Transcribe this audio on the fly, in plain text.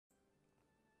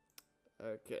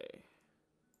Okay.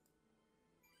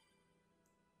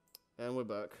 And we're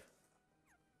back.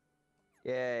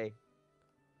 Yay.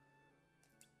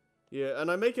 Yeah,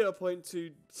 and I make it a point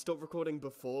to stop recording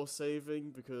before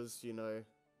saving because, you know,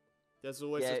 there's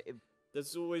always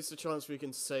there's always the chance we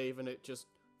can save and it just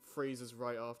freezes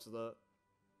right after that.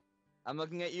 I'm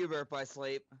looking at you, Burp by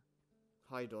Sleep.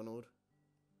 Hi, Donald.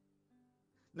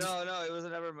 No, it was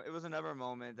another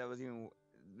moment that was even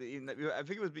I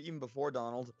think it was even before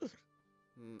Donald.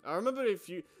 I remember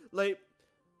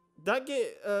that game,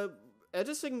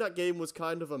 editing that game was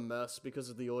kind of a mess because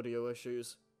of the audio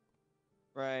issues.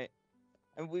 Right.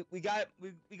 And we got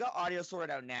audio sorted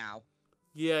out now.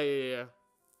 Yeah.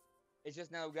 It's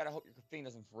just now we gotta hope your thing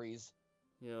doesn't freeze.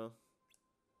 Yeah.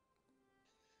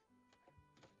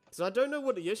 Because I don't know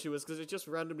what the issue is, because it just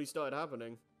randomly started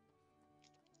happening.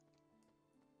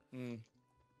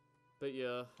 But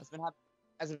yeah.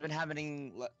 Has it been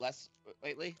happening less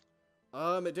lately?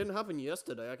 It didn't happen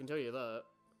yesterday, I can tell you that.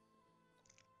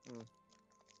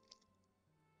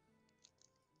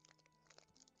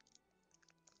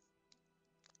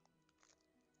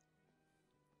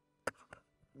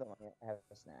 No, I have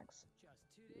snacks. Just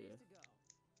 2 days to go.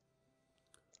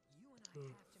 You and I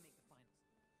have to make the finals.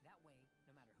 That way,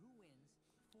 no matter who wins,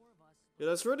 4 of us. Yeah,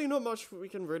 there's really not much we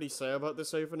can really say about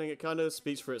this opening. It kind of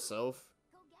speaks for itself.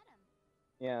 Go get him.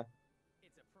 Yeah.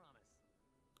 It's a promise.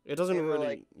 It doesn't Yeah, really,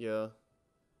 like- yeah.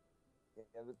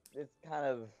 Yeah, it's kind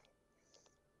of.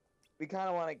 We kind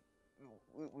of want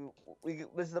to.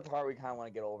 This is the part we kind of want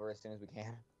to get over as soon as we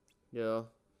can. Yeah.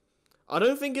 I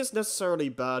don't think it's necessarily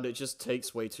bad, it just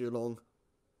takes way too long.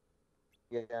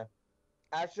 Yeah.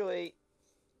 Actually,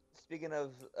 speaking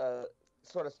of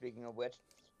which,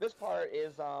 this part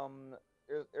is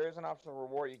there is an optional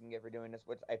reward you can get for doing this,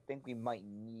 which I think we might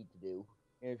need to do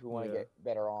if we want to get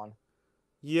better on.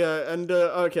 Yeah, and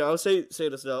okay, I'll say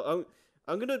this now.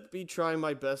 I'm gonna be trying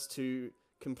my best to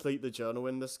complete the journal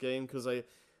in this game because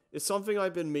it's something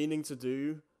I've been meaning to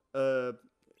do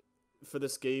for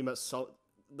this game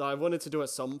that I wanted to do at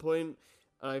some point,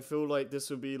 and I feel like this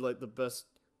would be like the best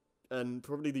and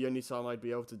probably the only time I'd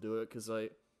be able to do it because I'm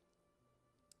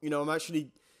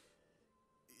actually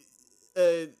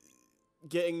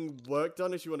getting work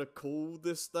done, if you want to call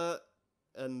this that,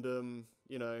 and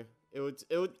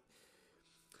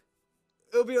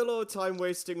it'll be a lot of time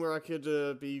wasting where I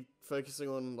could be focusing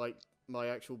on like my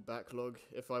actual backlog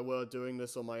if I were doing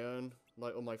this on my own,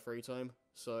 like on my free time.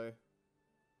 So,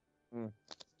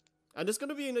 and it's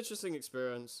gonna be an interesting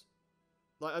experience.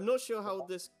 Like, I'm not sure how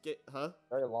this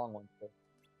Very long one.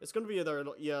 It's gonna be a very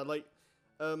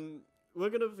we're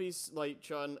gonna be like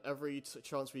trying every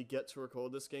chance we get to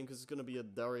record this game because it's gonna be a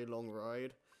very long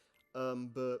ride.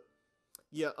 But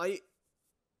yeah,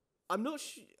 I'm not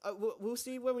sure. We'll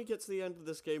see when we get to the end of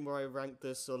this game where I rank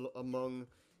this among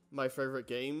my favorite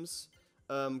games.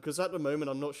 Because at the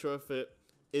moment I'm not sure if it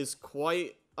is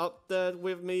quite up there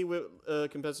with me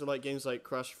compared to like games like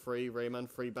Crash 3, Rayman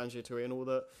 3, Banjo-Tooie, and all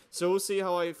that. So we'll see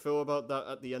how I feel about that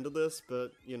at the end of this.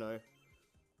 But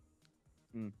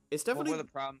it's definitely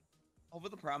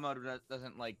Hopefully the problem mode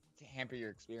doesn't like hamper your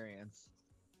experience.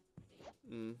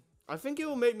 I think it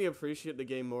will make me appreciate the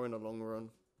game more in the long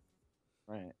run.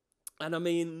 Right. And I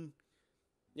mean,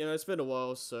 it's been a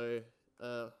while, so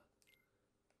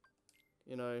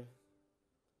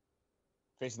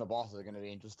Facing the bosses are gonna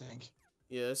be interesting.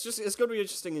 Yeah, it's gonna be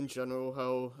interesting in general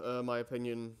how my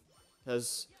opinion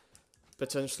has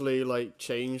potentially like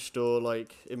changed or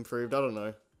like improved. I don't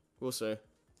know. We'll see.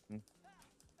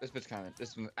 This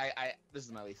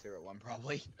is my least favorite one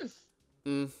probably.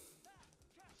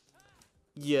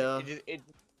 Yeah. It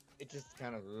just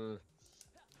kind of.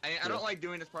 I don't like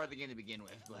doing this part of the game to begin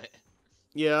with, but.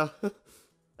 Yeah.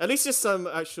 At least there's some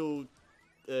actual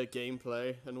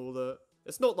gameplay and all that.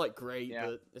 It's not like great,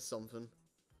 but it's something.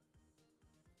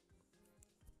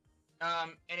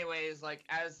 Anyways, like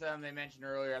as they mentioned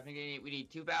earlier, I think we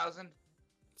need 2,000.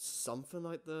 Something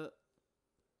like that.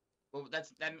 Well,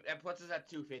 that puts us at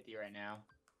 250 right now.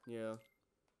 Yeah.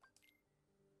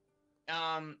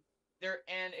 And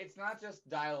it's not just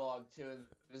dialogue too.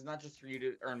 It's not just for you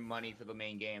to earn money for the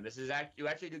main game. This is you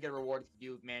actually do get rewards if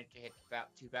you manage to hit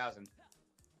about 2,000.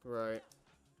 Right.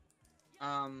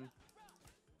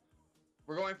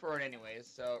 We're going for it anyways,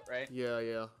 so right?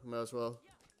 Yeah, might as well.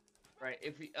 Right.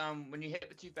 If we when you hit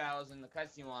the 2,000, the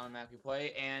cutscene will automatically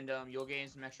play, and you'll gain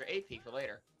some extra AP for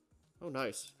later. Oh,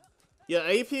 nice. Yeah,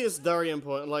 AP is very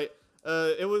important. Like,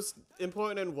 it was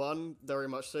important in 1, very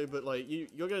much so, but like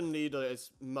you're gonna need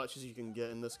as much as you can get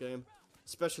in this game,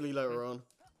 especially later on.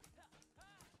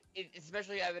 It's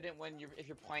especially evident when if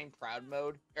you're playing proud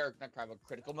mode or not proud mode,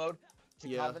 critical mode. to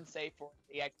Yeah. compensate for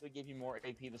it, they actually give you more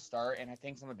AP to start, and I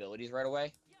think some abilities right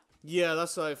away. Yeah,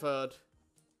 that's what I've heard.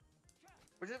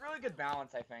 Which is really good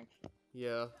balance, I think.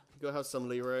 Yeah, you gotta have some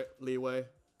leeway.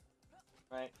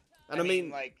 Right? And I mean,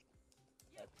 like...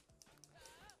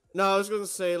 no, I was gonna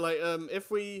say, like,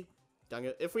 if we, dang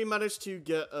it, if we manage to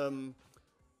get,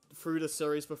 through the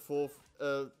series before,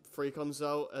 3 comes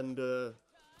out, and,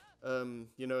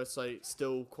 you know, it's, like,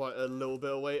 still quite a little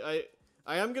bit away,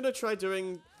 I am gonna try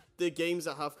doing the games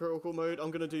that have critical mode.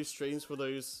 I'm gonna do streams for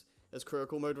those as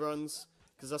critical mode runs,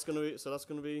 because that's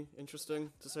gonna be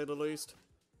interesting, to say the least.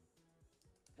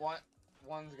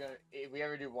 One's gonna... If we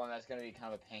ever do one, that's gonna be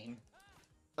kind of a pain.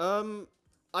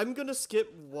 I'm gonna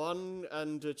skip 1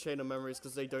 and Chain of Memories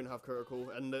because they don't have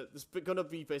critical, and it's gonna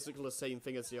be basically the same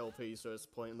thing as the LP, so it's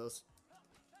pointless.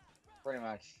 Pretty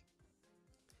much.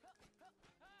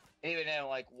 Even then,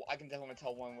 like, I can definitely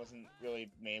tell one wasn't really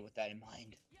made with that in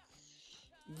mind.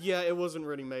 Yeah, it wasn't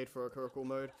really made for a critical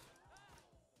mode.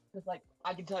 Cause like,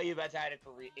 I can tell you that's added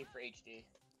for HD.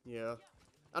 Yeah,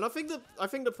 and I think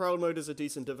the Proud mode is a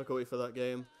decent difficulty for that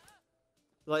game.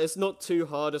 Like, it's not too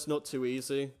hard, it's not too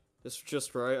easy. It's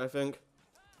just right, I think.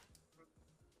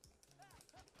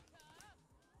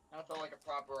 I felt like a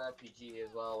proper RPG as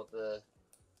well with the...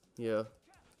 Yeah.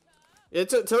 Yeah,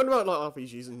 talking about, like,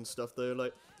 RPGs and stuff, though,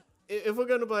 like, if we're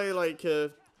gonna buy, like,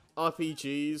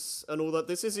 RPGs and all that,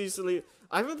 this is easily...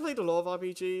 I haven't played a lot of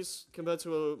RPGs compared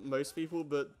to most people,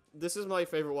 but this is my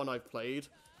favorite one I've played,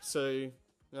 so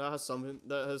that has something,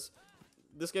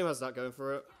 this game has that going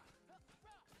for it.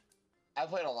 I've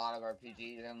played a lot of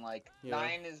RPGs, and, like, Yeah.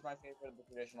 9 is my favorite of the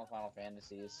traditional Final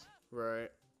Fantasies.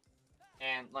 Right.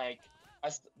 And, like,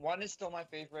 1 is still my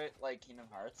favorite, like, Kingdom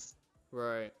Hearts.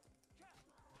 Right.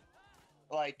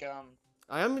 Like,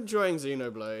 I am enjoying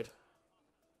Xenoblade.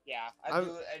 yeah, I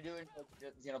do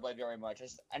enjoy Xenoblade very much.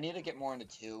 I need to get more into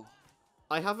 2.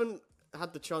 I haven't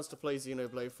had the chance to play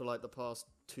Xenoblade for, like, the past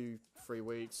 2-3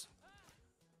 weeks.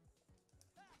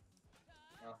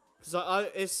 Because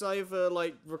it's either,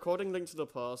 like, recording Link to the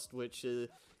Past, which,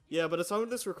 yeah, by the time of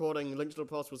this recording, Link to the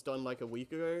Past was done, like, a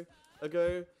week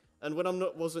ago, and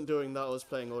when wasn't doing that, I was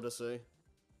playing Odyssey.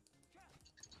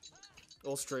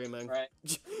 Or streaming. Right.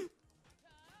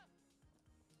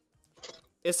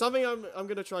 It's something I'm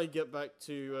gonna try and get back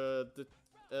to,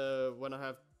 when I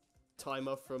have time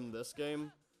off from this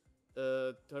game.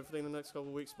 Hopefully in the next couple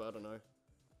of weeks, but I don't know.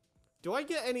 Do I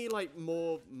get any, like,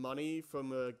 more money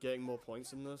from, getting more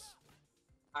points in this?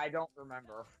 I don't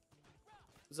remember.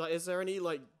 Is there any,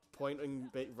 like, point in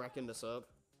racking this up?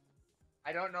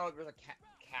 I don't know if there's a cap.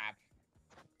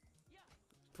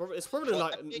 It's probably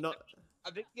Well, not... I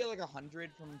think you get like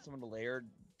 100 from some of the layered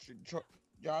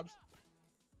jobs.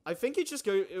 I think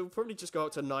it'll probably just go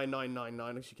up to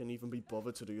 9999 if you can even be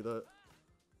bothered to do that.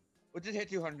 We'll just hit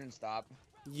 200 and stop.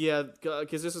 Yeah,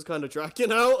 because this is kind of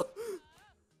dragging out.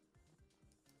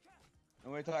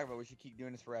 And what are you talking about? We should keep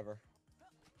doing this forever.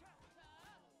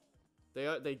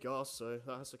 They gas, so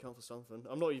that has to count for something.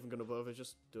 I'm not even gonna bother,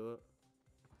 just do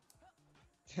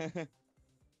it.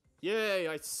 Yay,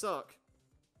 I suck.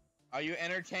 Are you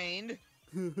entertained?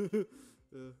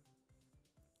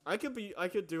 I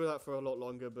could do that for a lot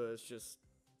longer, but it's just,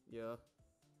 yeah.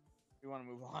 We want to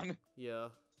move on. Yeah.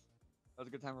 That was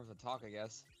a good time for us to talk, I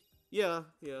guess. Yeah.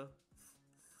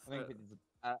 I think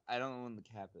I don't know when the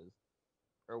cap is,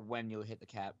 or when you'll hit the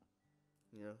cap.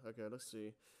 Yeah. Okay. Let's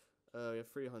see. Yeah,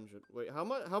 300. Wait, how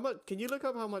much? How much? Can you look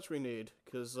up how much we need?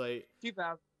 Cause like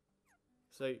 2,000.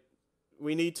 Say,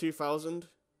 we need 2,000.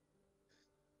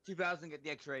 2,000 get the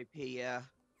extra AP. Yeah.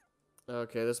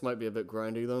 Okay, this might be a bit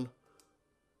grindy then.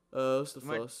 What's the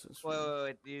first?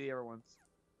 Wait, do the other ones.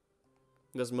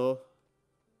 There's more.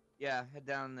 Yeah, head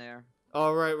down there.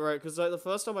 Oh right. Because like the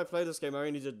first time I played this game, I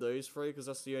only did those 3 because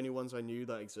that's the only ones I knew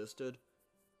that existed.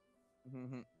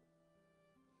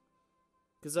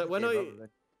 Because like when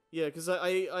because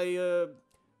I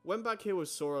went back here with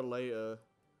Sora later,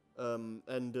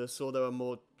 and saw there were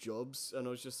more jobs, and I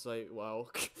was just like, wow.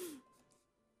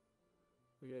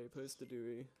 Okay, poster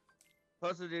duty.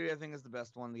 Poster duty, I think, is the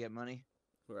best one to get money.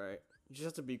 Right. You just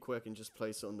have to be quick and just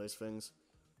place it on those things.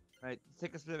 Right,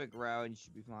 take a specific route and you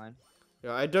should be fine.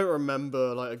 Yeah, I don't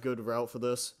remember like a good route for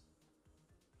this.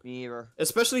 Me either.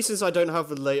 Especially since I don't have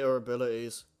the later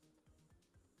abilities.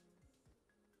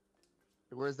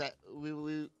 Where's that?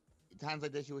 We times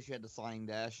like this, you wish you had the flying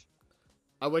dash.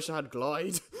 I wish I had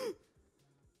glide.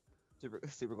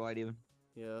 Super glide even.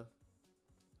 Yeah.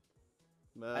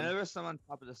 Man. I know there's some on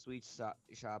top of the sweet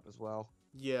shop as well.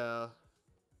 Yeah.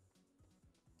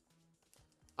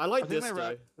 I like this though.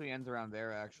 Route ends around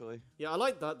there actually. Yeah, I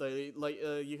like that though. Like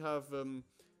you have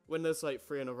when there's like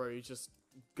 3 in a row, you just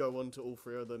go on to all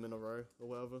 3 of them in a row or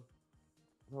whatever.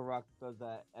 The Rock does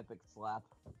that epic slap.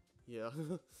 Yeah.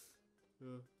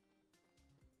 Yeah.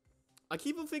 I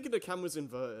keep on thinking the camera's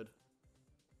inverted.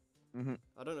 Mm-hmm.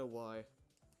 I don't know why.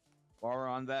 While we're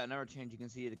on that, another change you can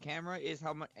see the camera is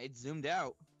how much it's zoomed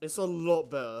out. It's a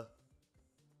lot better.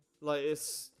 Like,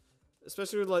 it's...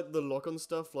 Especially with, like, the lock-on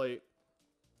stuff, like...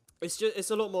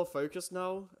 It's a lot more focused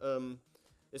now.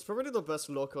 It's probably the best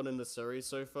lock-on in the series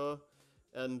so far.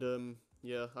 And,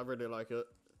 yeah, I really like it.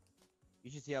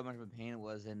 You should see how much of a pain it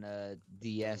was in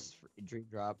DS Dream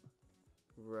Drop.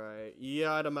 Right.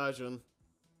 Yeah, I'd imagine.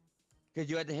 Because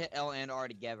you had to hit L and R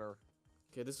together.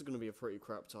 Okay, this is gonna be a pretty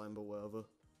crap time, but whatever.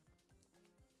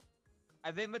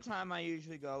 I think the time I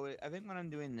usually go, I think when I'm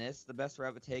doing this, the best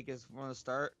route to take is from the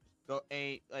start,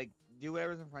 do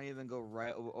whatever's in front of you, then go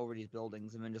right over these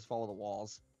buildings, and then just follow the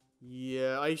walls.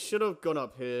 Yeah, I should have gone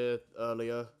up here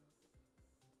earlier.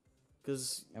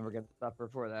 Cause... And we're gonna suffer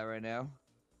for that right now.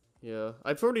 Yeah,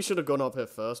 I probably should have gone up here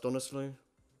first, honestly.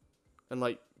 And,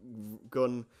 like,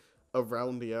 gone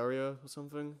around the area or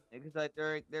something. Because like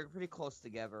they're pretty close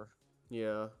together.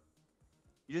 Yeah.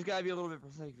 You just gotta be a little bit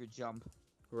precise with your jump.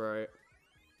 Right.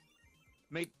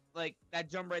 Make like that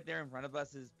jump right there in front of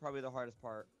us is probably the hardest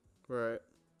part. Right.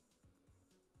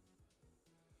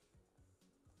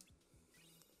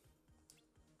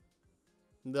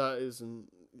 That isn't...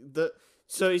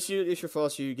 So if you're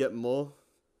fast, you get more,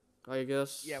 I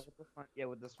guess? Yeah, with this one. Yeah,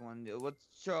 with this one. Let's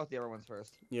show out the other ones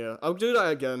first. Yeah, I'll do that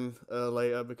again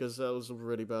later, because that was a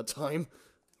really bad time.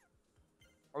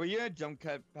 Are we gonna jump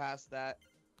cut past that?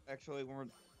 Actually,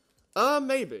 when we're...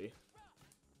 Maybe.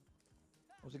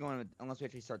 What's it going with, unless we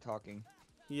actually start talking.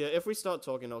 Yeah, if we start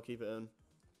talking, I'll keep it in.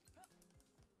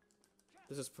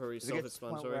 This is pretty If we get to the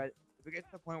point self-explanatory. where if we get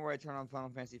to the point where I turn on Final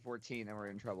Fantasy 14, then we're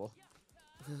in trouble.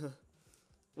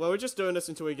 Well, we're just doing this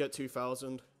until we get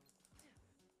 2,000.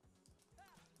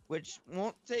 Which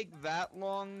won't take that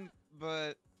long,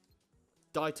 but...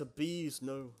 Die to bees,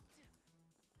 no.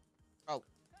 Oh.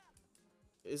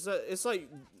 Is that... It's like...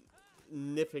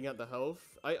 nipping at the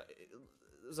health.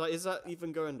 Is that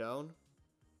even going down?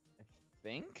 I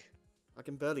think? I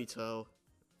can barely tell.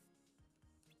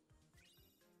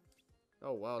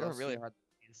 Oh wow, They're that's really hard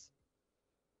to use.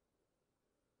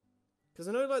 Because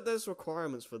I know like there's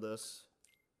requirements for this.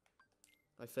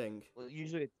 I think. Well,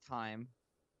 usually it's time.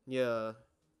 Yeah.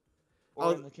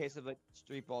 Or in the case of a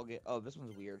street ball game. Oh, this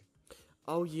one's weird.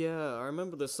 Oh yeah, I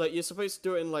remember this. Like you're supposed to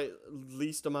do it in like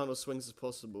least amount of swings as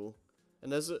possible.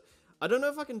 And there's a... I don't know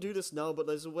if I can do this now, but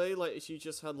there's a way like if you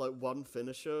just had like one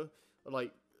finisher, or,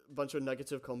 like a bunch of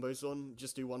negative combos on,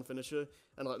 just do one finisher,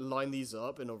 and like line these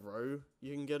up in a row,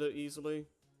 you can get it easily.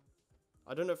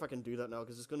 I don't know if I can do that now,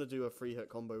 because it's going to do a 3-hit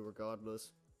combo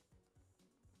regardless.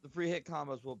 The free hit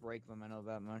combos will break them, I know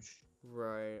that much.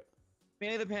 Right.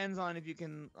 Mainly depends on if you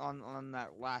can, on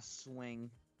that last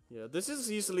swing. Yeah, this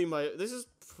is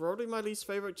probably my least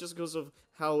favorite, just because of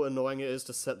how annoying it is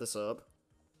to set this up.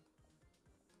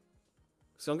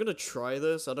 So I'm gonna try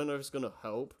this. I don't know if it's gonna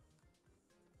help.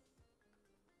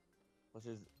 Which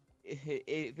is,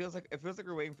 it feels like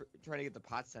we're waiting for trying to get the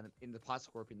pot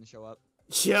scorpion to show up.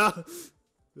 Yeah.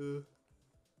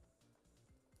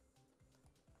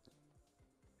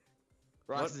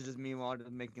 Rox is just meanwhile just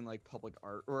making like public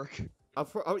artwork. I'll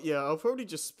probably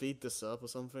just speed this up or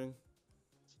something.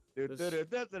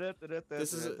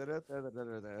 This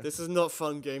is not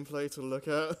fun gameplay to look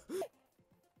at.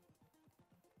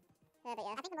 But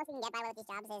yeah, I think the most you can get by with these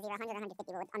jobs is either 100 or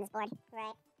 150 on this board.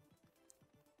 Right.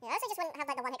 Yeah, I also just wouldn't have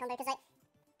like the one-hit combo, because like,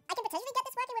 I can potentially get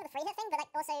this working with the 3-hit thing, but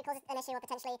like also it causes an issue of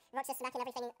potentially Rox just smacking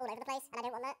everything all over the place, and I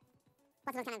don't want that.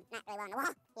 Plus I'm kind of not really well on the wall.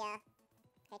 Yeah.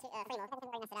 Okay, 3 more. I think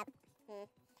I messed it up.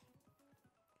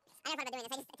 I don't know if I'm doing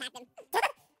this, I just attacked them.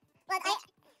 Well,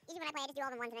 usually when I play, I just do all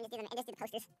of them once and then just do the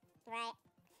posters. Right.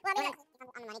 Well, I mean, like,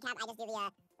 on the money cap, I just do the mail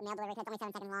delivery, because it's only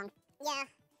 7 seconds long. Yeah.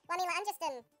 Well, I mean, like, I'm just,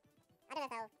 I don't know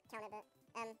if I'll count it, but,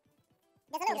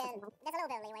 there's a little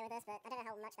bit of leeway with this, but I don't know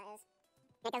how much that is.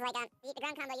 Because, like, the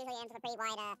ground combo usually ends with a pretty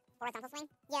wide, horizontal swing.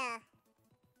 Yeah.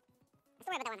 I still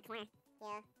worry about that one in the corner.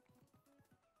 Yeah.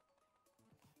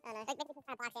 I don't know. Like, basically just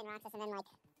kind of blocks in Roxas, and then, like,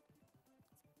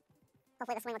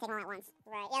 hopefully the swing will take them all at once.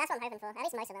 Right. Yeah, that's what I'm hoping for. At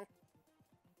least most of them.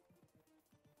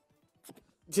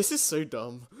 This is so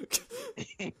dumb.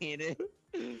 Hate it.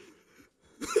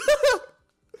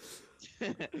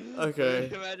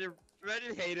 Okay.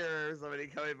 Imagine hater or somebody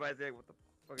coming by saying, "What the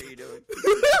fuck are you doing?"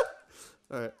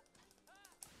 Alright.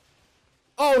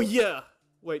 Oh yeah!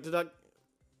 Wait, did that...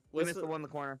 We missed the one in the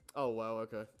corner. Oh wow,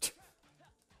 okay.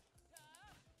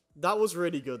 That was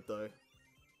really good though.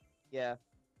 Yeah.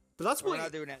 But that's We're what...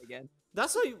 not doing that again.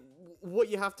 That's like what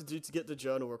you have to do to get the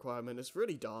journal requirement. It's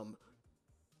really dumb.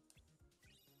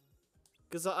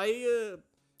 Because I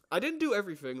didn't do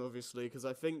everything, obviously, because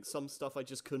I think some stuff I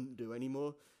just couldn't do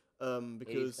anymore.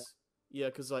 Because, yeah,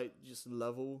 because I just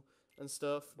level and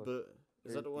stuff, but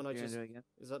is that the one I just...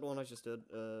 Is that the one I just did?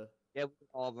 Yeah,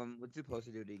 all of them. Let's do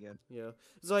poster duty again. Yeah.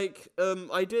 It's like,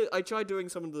 I tried doing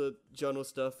some of the journal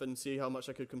stuff and see how much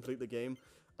I could complete the game.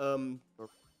 But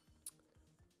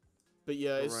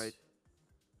yeah, it's... Alright.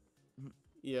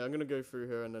 Yeah, I'm gonna go through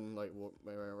here and then, like, walk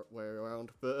my way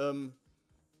around. But,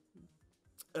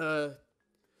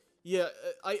 yeah,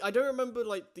 I don't remember,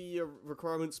 like, the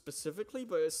requirement specifically,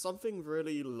 but it's something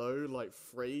really low, like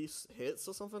 3 hits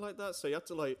or something like that, so you have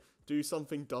to, like, do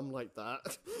something dumb like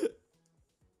that.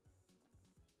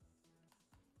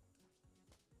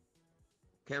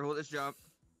 Careful with this jump.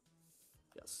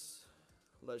 Yes.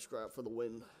 Ledge grab for the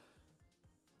win.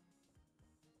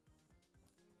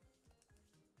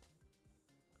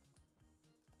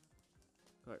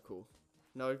 Alright, cool.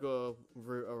 Now we've got a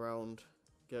route around.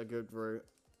 Get a good route.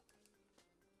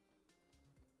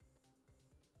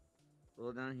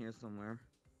 Roll down here somewhere.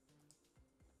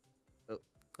 Oh,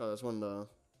 there's one there.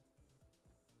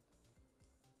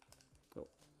 Oh.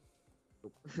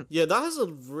 Yeah, that has a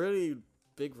really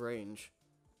big range.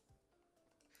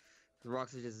 The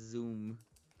rocks are just zoom.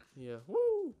 Yeah.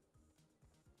 Woo!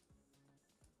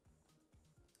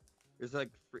 There's like,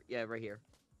 yeah, right here.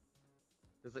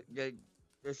 There's like, yeah,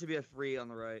 there should be a 3 on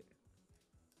the right.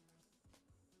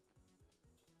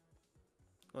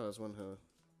 Oh, there's one here.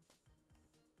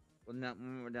 Well, not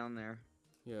when we're down there.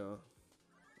 Yeah.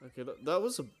 Okay, that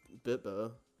was a bit better.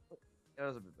 That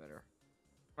was a bit better.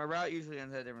 My route usually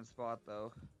ends at a different spot,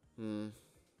 though. Hmm.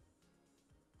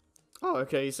 Oh,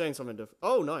 okay, he's saying something different.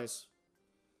 Oh, nice.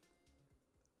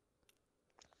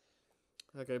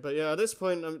 Okay, but yeah, at this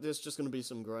point, there's just gonna be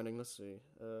some grinding. Let's see.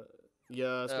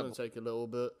 Yeah, it's gonna take a little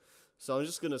bit. So I'm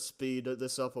just gonna speed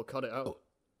this up or cut it out.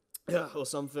 Yeah, or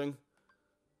something.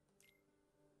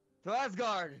 To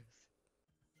Asgard!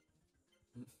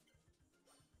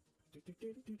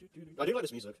 I do like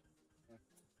this music. Yeah.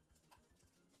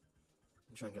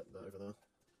 I'm trying to get that over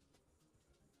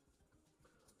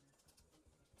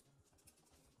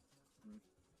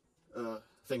there.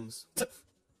 Things.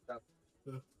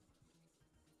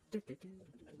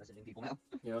 Messaging people now.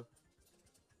 Yeah.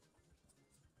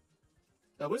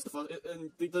 What's the fun?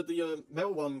 And the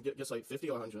male one gets like 50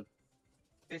 or 100?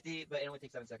 50, but it only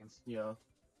takes 7 seconds. Yeah.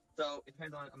 So it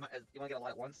depends on, you want to get a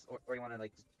lot at once, or you want to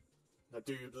like just...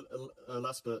 Do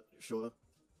less, but sure.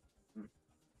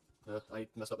 I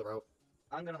messed up the route.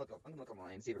 I'm gonna look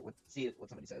online and see what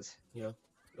somebody says. Yeah.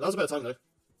 That was a bit of time though.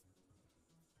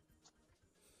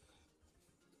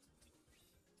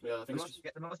 Yeah, I think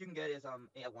the most you can get is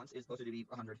at once is supposed to be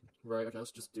 100. Right. Okay, let's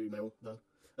just do mail then.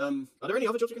 Are there any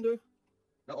other jobs you can do?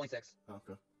 No, only 6. Oh,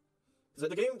 okay. Is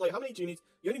it the game? Like, how many do you need?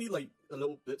 You only need like a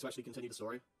little bit to actually continue the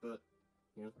story, but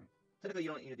yeah. Typically, you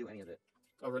don't need to do any of it.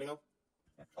 Oh, really now?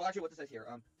 Yeah. Oh, actually, what this says here.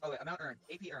 Oh wait, amount earned,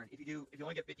 AP earned. If you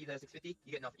only get 50 to 650,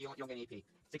 you get nothing. You don't get any AP.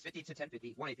 650 to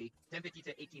 1050, 1 AP. 1050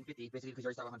 to 1850, basically because you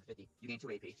already start with 150, you gain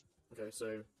 2 AP. Okay,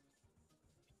 so.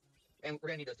 And we're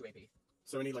gonna need those 2 AP.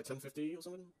 So we need like 1050 or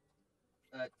something.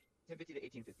 1050 to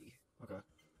 1850. Okay.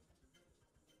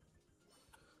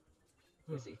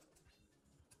 Let me see.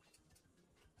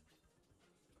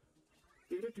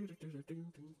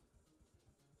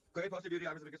 Quick poster duty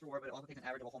offers the biggest reward, but it also takes an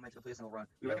average of a whole minute to complete a single run.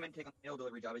 We recommend taking a mail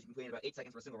delivery job as you can complete in about 8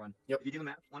 seconds for a single run. Yep. If you do the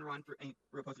math, 1 run for a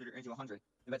poster duty earns you 100.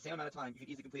 In that same amount of time, you can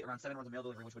easily complete around 7 runs of mail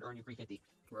delivery, which would earn you 350.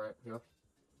 Right, yeah.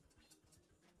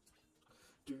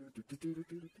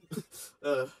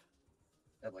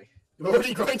 That way. We're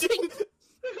already grinding?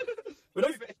 We're not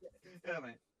even... Yeah,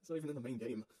 man. It's not even in the main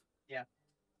game. Yeah.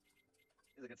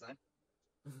 Is a good sign.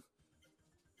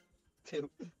 2.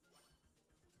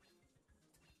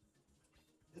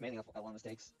 It's amazing how long this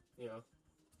takes. Yeah.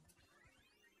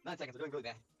 9 seconds, we're doing really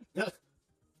bad. Yeah.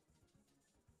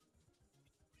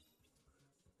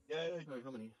 Yay! Oh,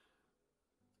 how many?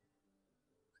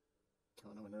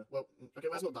 Oh, no, I know. Well, okay,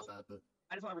 well, that's not that bad, but...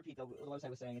 I just want to repeat though what the website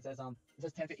was saying. It says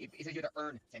 1050. It says you have to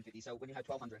earn 1050. So when you have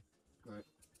 1200. Right.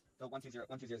 So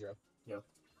 1200. Yeah.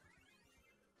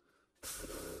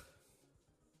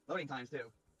 Loading times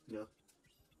too. Yeah.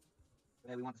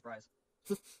 Hey, we want this prize.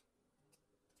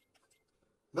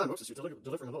 Man, Roxas, you're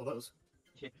delivering a lot of those.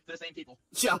 Yeah, to the same people.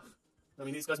 Yeah! I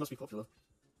mean, these guys must be popular.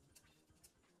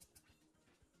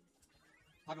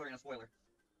 Popular in a spoiler.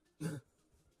 That's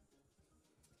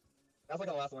like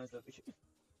the last one is the...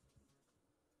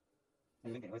 I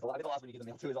think anyways, the last one you get the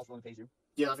mail too is also the one who pays you.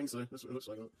 Yeah, I think so. That's what it looks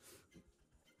like.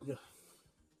 Yeah.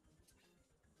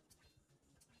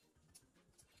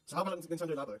 So how about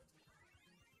Nintendo Labo? It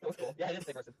looks cool. Yeah, it is a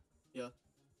big person. Yeah.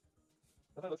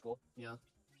 But that looks cool. Yeah.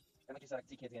 And like you said, I can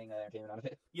see kids getting entertainment out of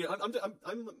it. Yeah,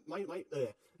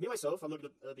 me myself, I'm not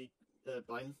gonna be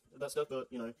buying that stuff, but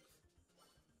you know,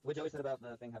 What Joey said about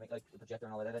the thing having like the projector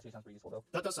and all that actually sounds pretty useful though.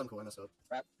 that does sound cool. I messed up.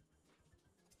 Right.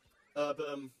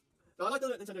 No, I like the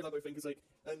Nintendo Labo thing because like,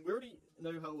 and we already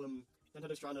know how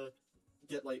Nintendo's trying to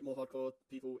get like more hardcore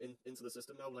people into the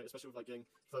system now, like especially with like getting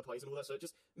third parties and all that. So it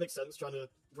just makes sense trying to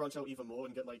branch out even more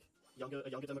and get like a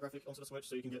younger demographic onto the Switch,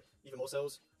 so you can get even more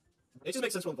sales. It just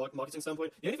makes sense from a marketing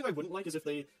standpoint. The only thing I wouldn't like is if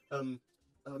they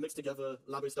mix together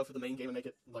Labo stuff with the main game and make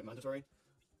it like mandatory.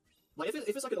 Like if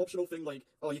it's like an optional thing, like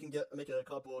oh you can make a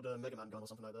cardboard Mega Man gun or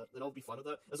something like that, then I'll be fine with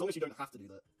that as long as you don't have to do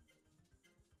that.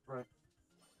 Right.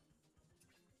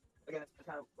 Again, it's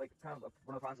kind of one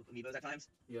of the problems with amiibos at times.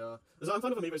 Yeah, I'm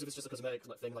fine with amiibos if it's just a cosmetic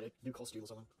like thing, like a new costume or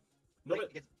something. No,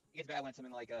 Like, it gets bad when it's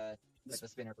something like the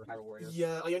spinner for Hyrule Warriors.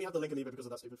 yeah, I only have the Link amiibo because of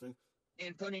that stupid thing.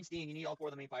 In Codename Steam, you need all 4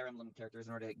 of the main Fire Emblem characters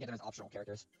in order to get them as optional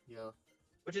characters, Yeah,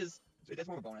 which is that's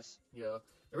more of a bonus. yeah.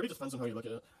 It really just depends on how you look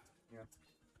at it. Yeah.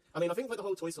 I mean, I think like the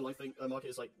whole Toys to Life thing market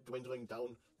is like dwindling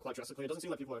down quite drastically. It doesn't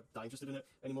seem like people are that interested in it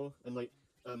anymore. And like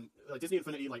Disney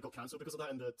Infinity like got cancelled because of that,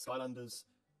 and the Skylanders.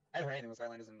 I haven't heard anything with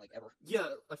Skylanders in like ever. Yeah,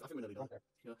 I think we're nearly done. Okay.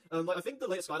 Yeah. Like, I think the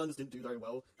latest Skylanders didn't do very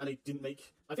well, and they didn't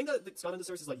make. I think that the Skylanders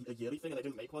series is like a yearly thing, and they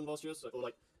didn't make one last year, or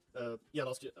like, yeah,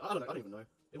 last year. I don't know. I don't even know.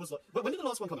 It was like, when did the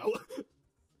last one come out?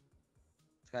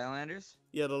 Skylanders?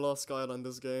 Yeah, the last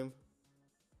Skylanders game.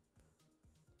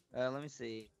 Let me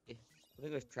see. I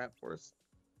think it was Trap Force.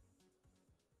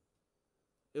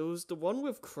 It was the one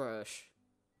with Crash.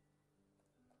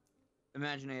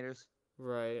 Imaginators.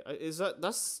 Right.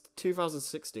 That's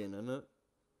 2016, isn't it?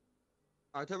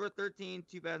 October 13,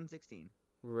 2016.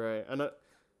 Right. And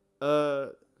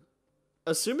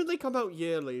assuming they come out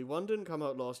yearly, one didn't come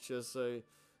out last year, so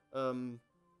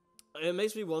it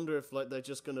makes me wonder if like they're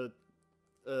just gonna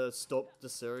stop the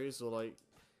series or like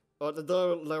at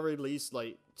the very least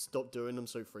like stop doing them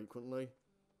so frequently.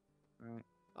 Right.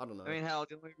 I don't know. I mean, hell,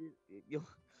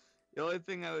 the only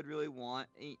thing I would really want,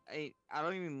 I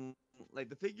don't even like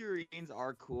the figurines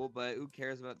are cool, but who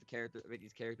cares about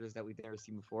these characters that we've never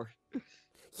seen before?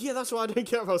 Yeah, that's why I don't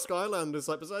care about Skylanders.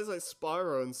 Like besides like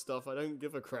Spyro and stuff, I don't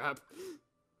give a crap.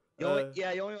 The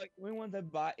only ones I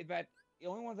buy, the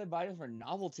only ones I buy just for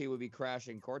novelty would be Crash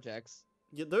and Cortex.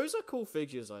 Yeah, those are cool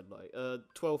figures. I'd like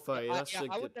 1230.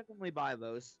 I would definitely buy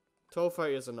those.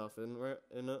 1230 is enough,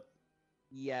 in it.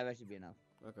 Yeah, that should be enough.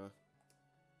 Okay.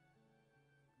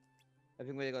 I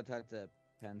think we gotta go talk to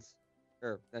Pence.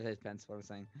 Or, that is Pence, what I'm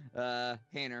saying.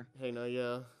 Hayner. Hey, no,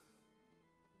 yeah.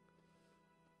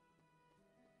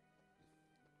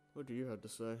 What do you have to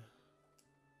say?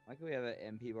 Why can't we have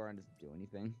an MP bar and just do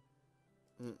anything?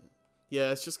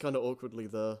 Yeah, it's just kind of awkwardly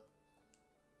there.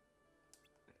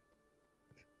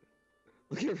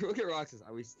 Look at Roxas.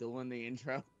 Are we still in the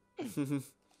intro?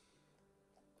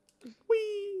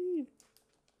 Whee!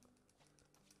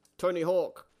 Tony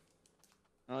Hawk.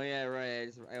 Oh yeah,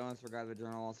 right. I almost forgot the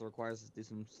journal also requires us to do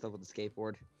some stuff with the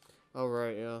skateboard. Oh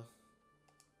right, yeah.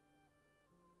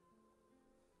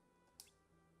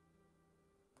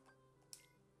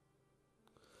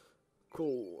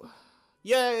 Cool.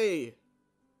 Yay!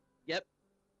 Yep.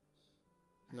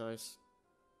 Nice.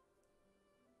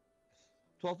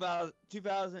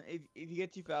 2,000. If you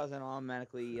get 2,000,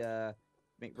 automatically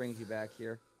brings you back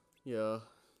here. Yeah.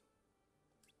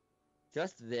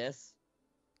 Just this.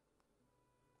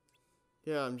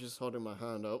 Yeah, I'm just holding my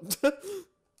hand up.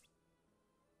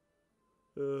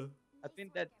 I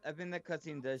think that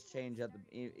cutscene does change at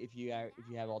if you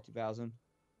have all 2,000.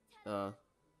 5,000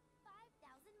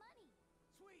 money.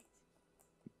 Sweet.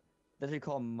 That's what you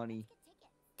call money.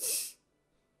 Ticket.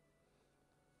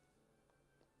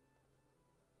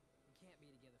 We can't be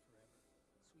together forever, so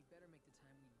we better make the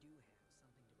time we do have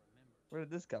something to remember. Where did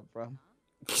this come from?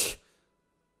 Huh?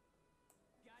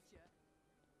 Gotcha.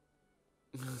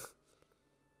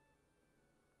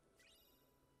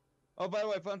 Oh, by the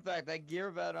way, fun fact: that gear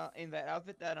that in that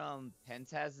outfit that Pence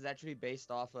has is actually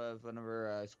based off of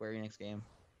another Square Enix game.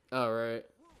 Alright.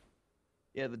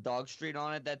 Yeah, the dog street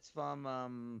on it. That's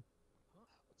from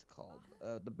what's it called?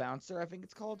 The Bouncer, I think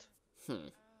it's called.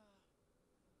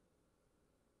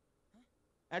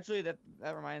 Actually, that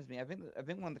reminds me. I think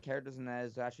one of the characters in that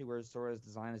is actually where Sora's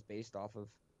design is based off of.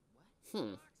 What?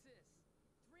 Roxas,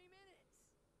 3 minutes.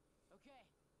 Okay.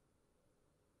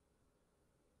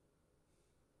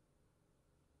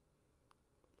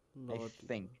 I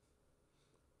think.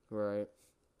 Right.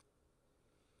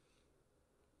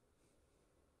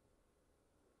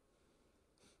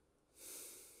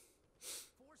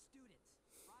 Four students.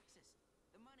 Roxas,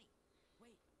 the money.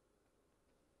 Wait,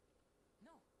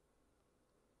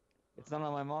 It's not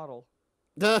on my model.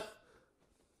 He took it.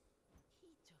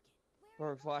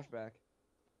 Or a flashback.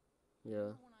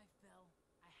 Yeah. When I fell,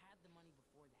 I had the money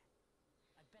before that.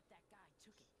 I bet that guy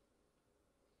took it.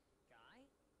 Guy?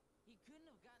 He couldn't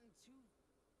have gotten too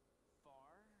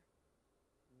far.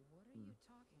 What are you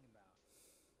talking about?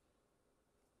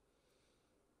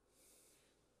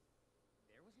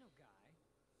 There was no guy.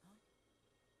 Huh?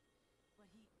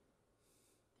 But he...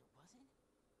 There wasn't?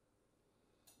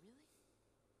 Really?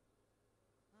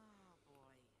 Oh,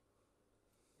 boy.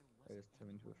 I just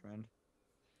turned into a friend.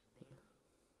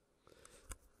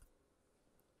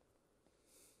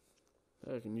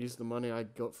 I can use the money I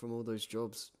got from all those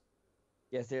jobs.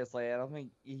 Yeah, seriously, I don't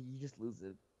think you just lose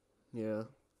it. Yeah.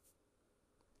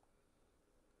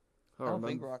 I don't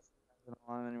think Rock's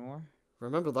on anymore.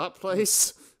 Remember that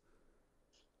place?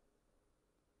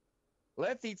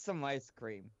 Let's eat some ice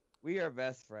cream. We are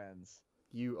best friends.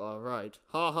 You are right.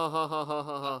 Ha ha ha ha ha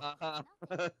ha ha.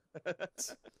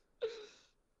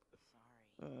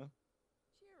 Sorry.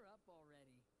 Cheer up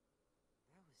already.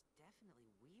 That was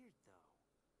definitely weird, though.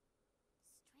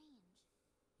 Strange.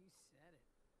 You said it.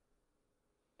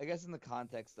 I guess in the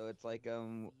context though, it's like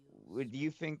would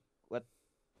you think what?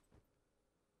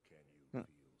 Can you feel,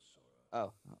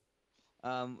 Sora?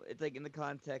 Oh, it's like in the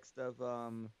context of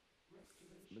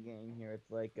the game here. It's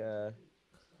like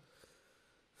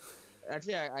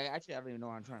actually, I don't even know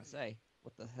what I'm trying to say.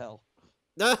 What the hell?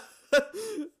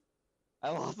 I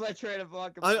lost my train of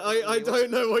thought. I don't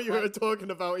know what you were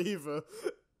talking about either. It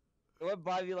went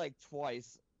by me like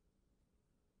twice.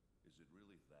 Is it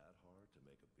really that hard to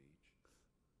make a beach?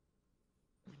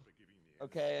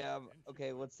 Okay,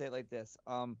 okay, let's say it like this.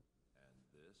 And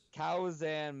this? Cows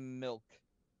and milk.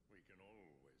 We can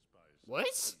always buy some What?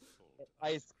 peaceful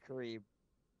Ice cream.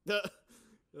 Oh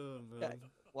man.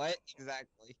 What?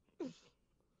 Exactly.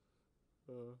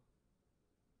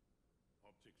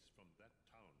 Objects from that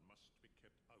town must be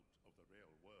kept out of the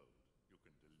real world. You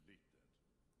can delete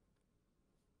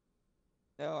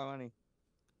that. No money.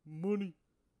 Money.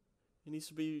 He needs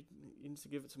to be. He needs to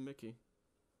give it to Mickey.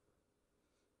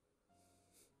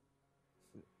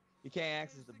 You can't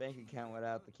access the bank account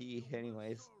without the key,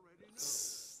 anyways.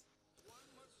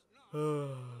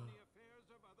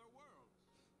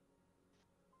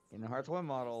 In the Hearts 1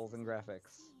 models and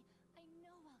graphics. I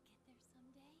know I'll get there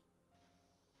someday.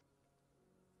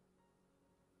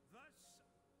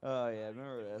 Oh yeah,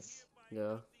 remember this.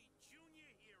 Yeah.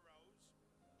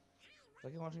 It's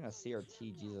like I'm watching a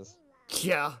CRT, Jesus.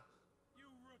 Yeah. You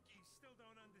rookies still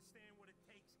don't understand what it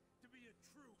takes to be a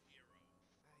true hero.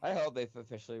 I hope they've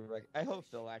officially I hope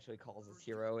Phil actually calls us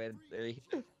hero and they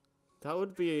That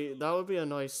would be a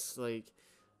nice like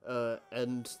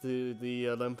end to the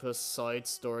Olympus side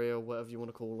story or whatever you want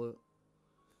to call it.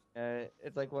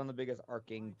 it's like one of the biggest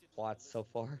arcing plots so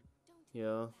far. Yeah.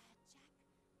 We'll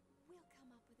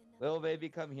come up with another. Will they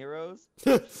become heroes?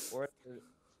 Or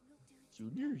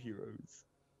junior heroes?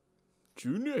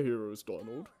 Junior heroes,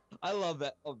 Donald. I love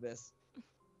that of this.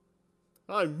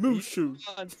 I'm Mushu.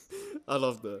 I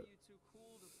love that. You too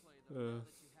cool to play them now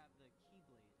that you have the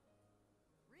Keyblade.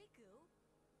 Riku,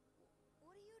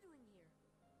 what are you doing here?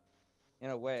 In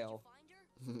a whale. Find her?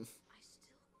 I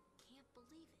still can't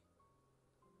believe it.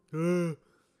 I really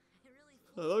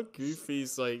I love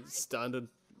Goofy's like standard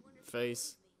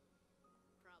face.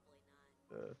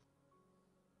 Probably not.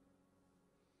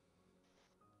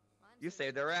 You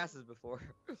saved their asses before.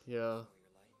 Yeah.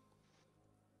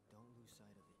 Don't lose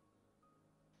sight of it.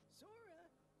 Sora,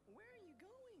 where are you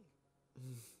going?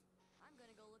 I'm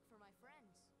gonna go look for my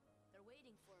friends. They're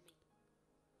waiting for me.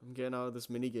 I'm getting out of this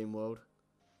minigame world.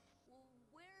 Well,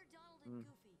 where are Donald and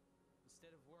Goofy?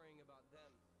 Instead of worrying about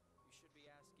them, you should be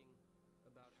asking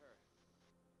about her.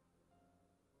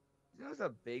 You know how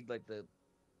big like the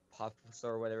puff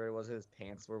or whatever it was his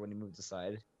pants were when he moved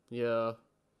aside? Yeah.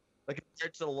 Like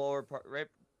compared to the lower part, right?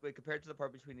 Like compared to the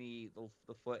part between the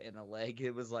foot and the leg,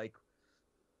 it was like.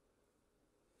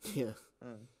 Yeah.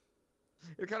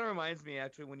 It kind of reminds me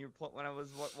actually when when I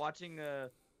was watching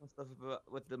stuff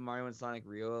with the Mario and Sonic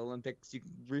Rio Olympics, you can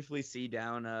briefly see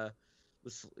down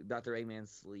Dr.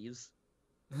 Eggman's sleeves.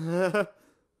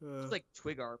 It's like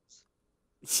twig arms.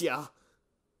 Yeah.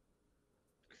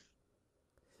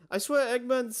 I swear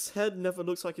Eggman's head never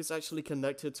looks like it's actually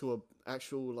connected to a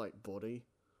actual like body.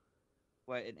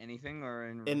 What, in anything or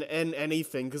in In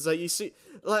anything, because like you see,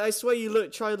 like I swear you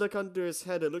try to look under his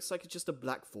head, it looks like it's just a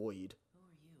black void.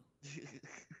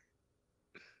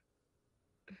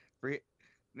 Who are you?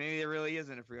 Maybe there really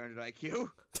isn't a 300 IQ.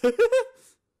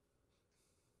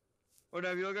 Or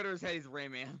no, if you look under his head, he's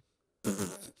Rayman.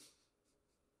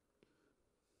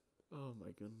 Oh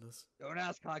my goodness. Don't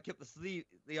ask how I kept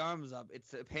the arms up.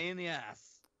 It's a pain in the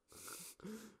ass.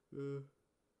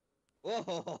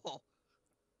 Whoa!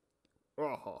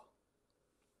 Oh.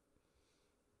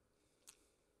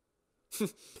 Get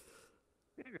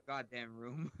in your goddamn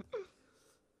room.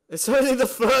 It's only the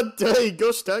third day.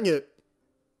 Gosh dang it.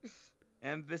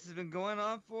 And this has been going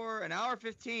on for an hour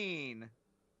 15.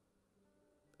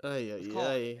 Ay, Let's ay, call it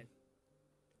ay. then.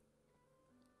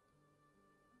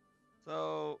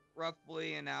 So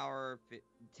roughly an hour,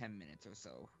 10 minutes or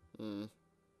so. Hmm.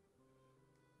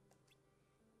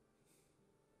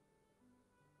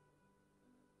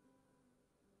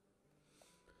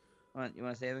 You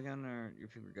want to save again, or you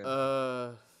think we're good?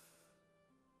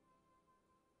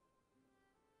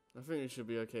 I think we should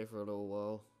be okay for a little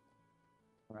while.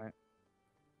 All right. I'm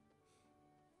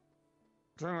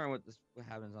trying to remember what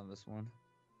happens on this one.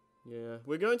 Yeah,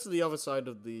 we're going to the other side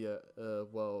of the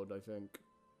world, I think.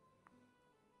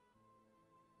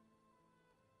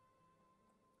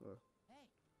 Hey,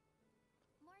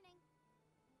 Morning.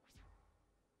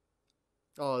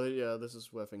 Oh, yeah, this is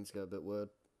where things get a bit weird.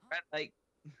 Like,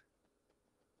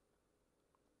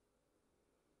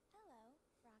 Hello,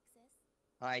 Roxas.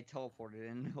 I teleported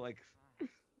in, like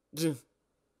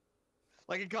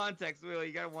in context, really,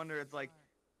 you gotta wonder. It's like,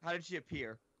 how did she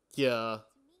appear? Yeah. To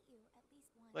meet you at least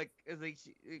once. Like, it's like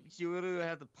she literally would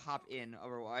have to pop in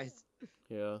otherwise.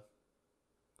 Yeah.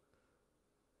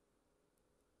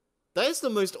 That is the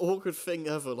most awkward thing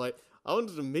ever. Like, I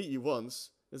wanted to meet you once.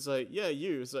 It's like, yeah,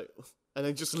 you. It's like, and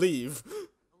then just leave. I'll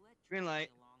let Green light.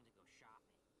 Johnny along to go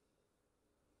shopping.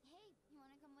 Hey, you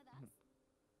wanna come with us?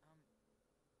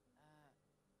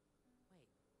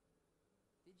 Wait.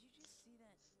 Did you just see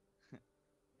that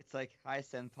It's like, hi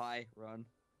senpai, run.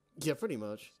 Yeah, pretty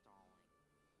much. stalling?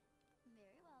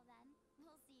 Very well then.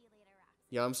 We'll see you later, Roxas.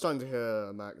 Yeah, I'm starting to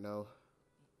hear Mac now.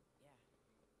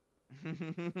 Yeah.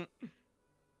 Did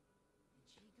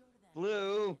she go to that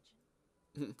Blue.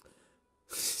 mansion?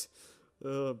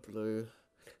 Oh, Blue.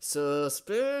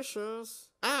 Suspicious.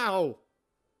 Ow!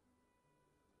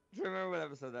 I don't remember what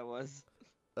episode that was.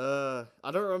 I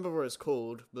don't remember what it's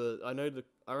called, but I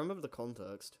remember the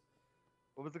context.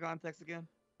 What was the context again?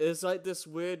 It's like this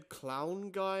weird clown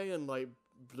guy, and like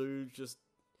Blue just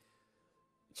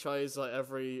tries like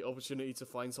every opportunity to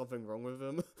find something wrong with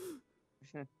him.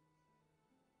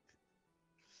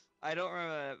 I don't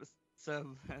remember that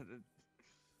episode.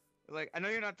 Like, I know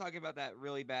you're not talking about that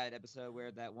really bad episode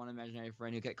where that one imaginary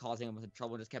friend who kept causing him with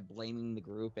trouble just kept blaming the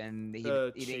group, and he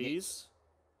didn't. Cheese.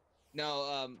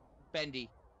 No, Bendy.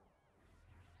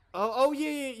 Oh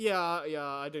yeah.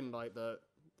 I didn't like that.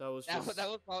 That was just That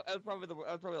was probably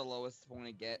the lowest point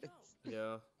to get.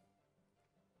 yeah.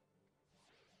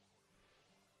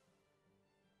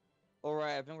 All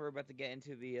right, I think we're about to get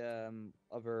into the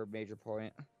other major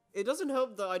point. It doesn't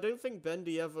help that I don't think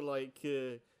Bendy ever like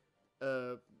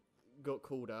got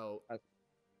called out. Hey,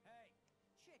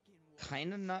 chicken wood.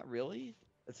 Kind of not really.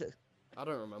 That's it. I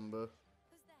don't remember.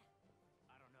 Who's that?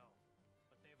 I don't know,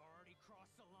 but they've already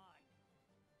crossed the line.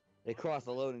 They crossed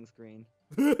the loading screen.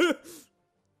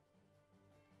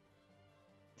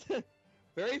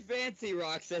 Very fancy,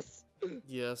 Roxas.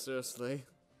 Yeah, seriously.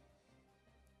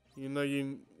 You know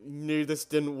you knew this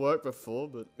didn't work before,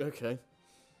 but okay.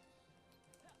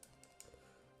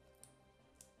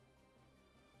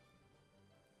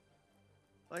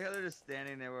 Like how they're just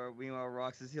standing there where meanwhile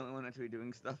Roxas is the only one actually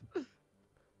doing stuff.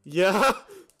 Yeah.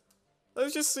 I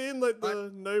was just seeing like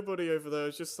the nobody over there.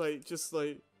 It's just like,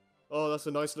 oh, that's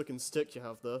a nice looking stick you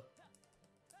have there.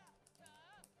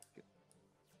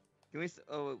 Can we?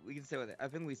 Oh, we can say what they. I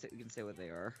think we can say what they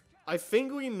are. I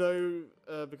think we know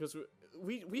because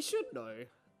we should know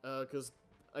because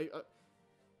I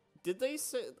did they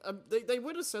say they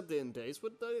would have said the end days,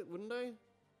 wouldn't they?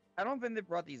 I don't think they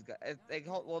brought these guys.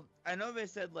 Well, I know they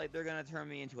said like they're gonna turn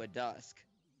me into a dusk.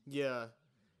 Yeah.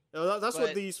 No, that's what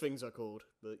But- these things are called,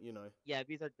 but you know. Yeah,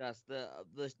 these are dusk.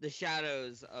 The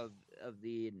shadows of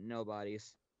the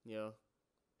nobodies, Yeah.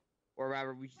 or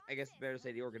rather, I guess it's better to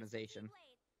say the organization.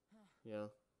 Yeah.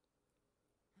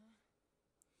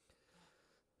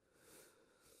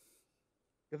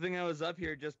 Good thing I was up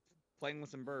here just playing with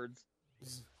some birds.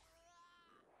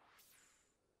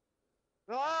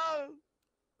 Oh!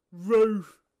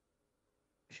 Roof.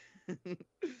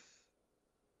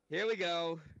 Here we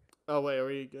go. Oh wait, are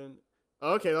we going?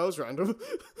 Oh, okay, that was random.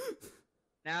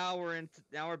 Now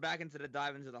we're back into the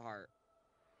dive into the heart.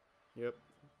 Yep.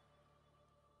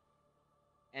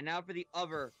 And now for the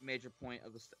other major point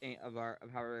of how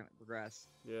we're gonna progress.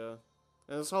 Yeah.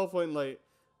 And this whole point, like,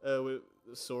 with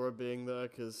Sora being there,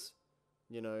 because,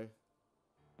 you know,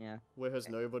 Yeah. we're his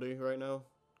nobody right now.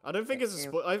 I don't think it's a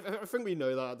spoil. I think we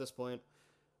know that at this point.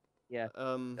 Yeah.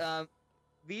 Um.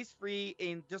 These free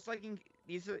in just like in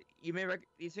these are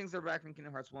these things are back from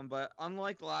Kingdom Hearts 1, but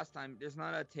unlike the last time, there's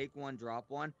not a take one drop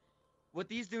one. What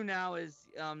these do now is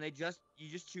you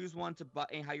just choose one to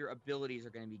button how your abilities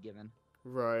are going to be given.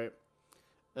 Right.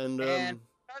 And And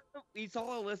we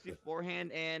saw a list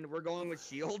beforehand, and we're going with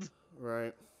Shield.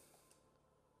 Right.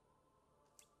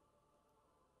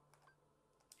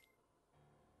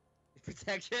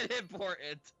 Protection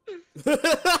important.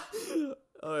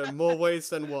 Oh, more ways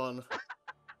than one.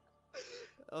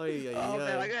 Oh yeah, Oh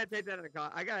man, I yeah. gotta take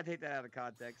that out of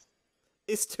context.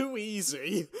 It's too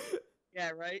easy.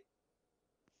 Yeah, right.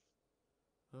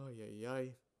 Oh yeah, yeah.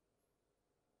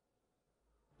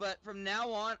 But from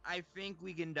now on, I think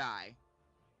we can die.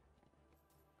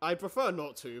 I prefer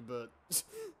not to, but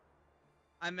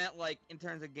I meant like in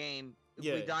terms of game. If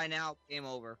Yeah. we die now, game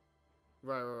over.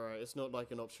 right. It's not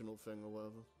like an optional thing or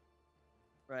whatever.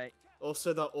 Right.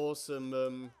 Also, that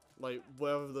awesome like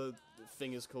whatever the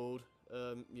thing is called,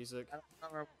 music. I don't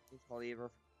remember what it's called either.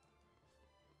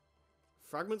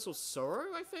 Fragments of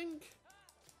Sorrow, I think.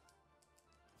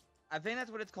 I think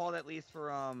that's what it's called, at least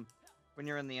for when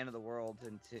you're in the end of the world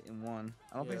in one.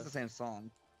 I don't think it's the same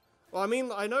song. Well, I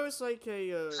mean, I know it's like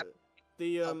a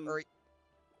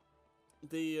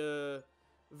the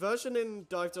version in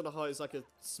Dive to the Heart is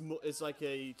like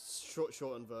a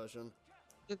shortened version.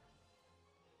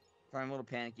 Sorry, I'm a little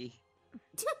panicky.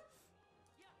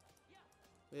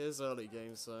 It is early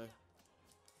game, so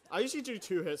I usually do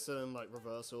 2 hits and then like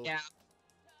reversal. Yeah.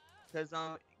 Because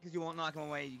you won't knock them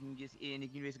away. You can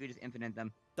basically just infinite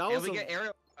them. That And was we get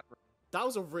aerial. that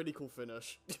was a really cool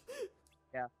finish.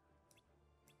 Yeah.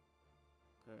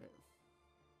 Alright.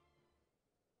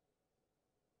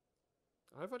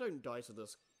 I hope I don't die to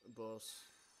this boss.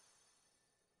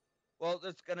 Well,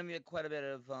 there's gonna be quite a bit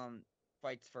of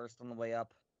fights first on the way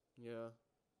up. Yeah.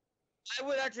 I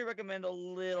would actually recommend a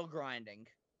little grinding,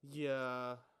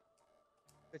 Yeah.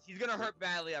 because he's gonna hurt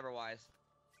badly otherwise.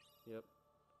 Yep.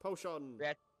 Potion.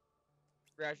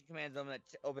 Reaction commands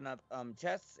open up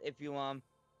chests if you and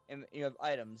you have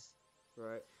items.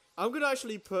 Right. I'm gonna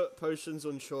actually put potions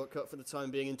on shortcut for the time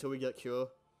being until we get cure.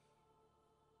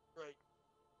 Right.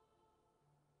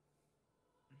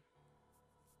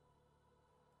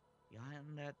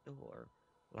 Behind that door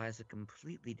lies a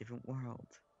completely different world.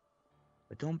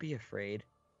 But don't be afraid.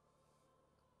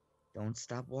 Don't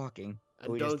stop walking.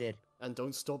 And we don't just did. and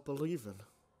don't stop believing.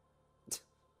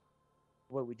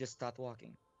 Well, we just stopped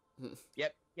walking.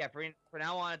 Yep. Yeah. For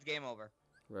now on, it's game over.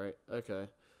 Right. Okay.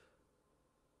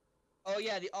 Oh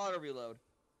yeah, the auto reload.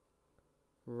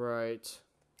 Right.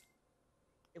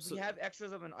 If So- we have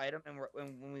extras of an item and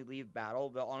when we leave battle,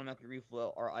 they'll automatically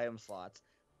refill our item slots.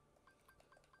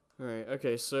 Right.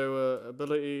 Okay. So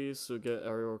abilities. We'll get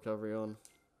aerial recovery on.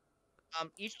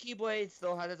 Each Keyblade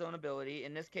still has its own ability.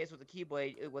 In this case, with the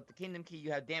Keyblade, with the Kingdom Key, you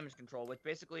have damage control, which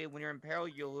basically, when you're in peril,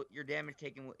 your damage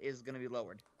taken is going to be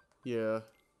lowered. Yeah.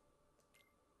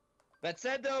 That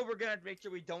said, though, we're going to make sure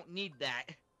we don't need that.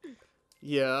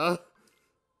 Yeah.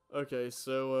 Okay.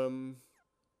 So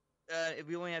If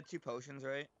we only have 2 potions,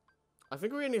 right? I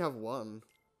think we only have 1.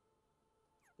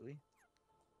 Do we?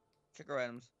 Check our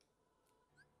items.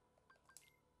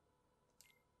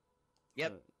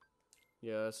 Yep.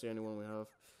 Yeah, that's the only one we have.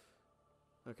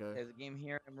 Okay. There's a game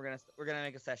here, and we're gonna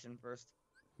make a session first.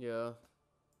 Yeah.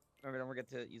 Remember, don't forget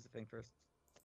to use the thing first.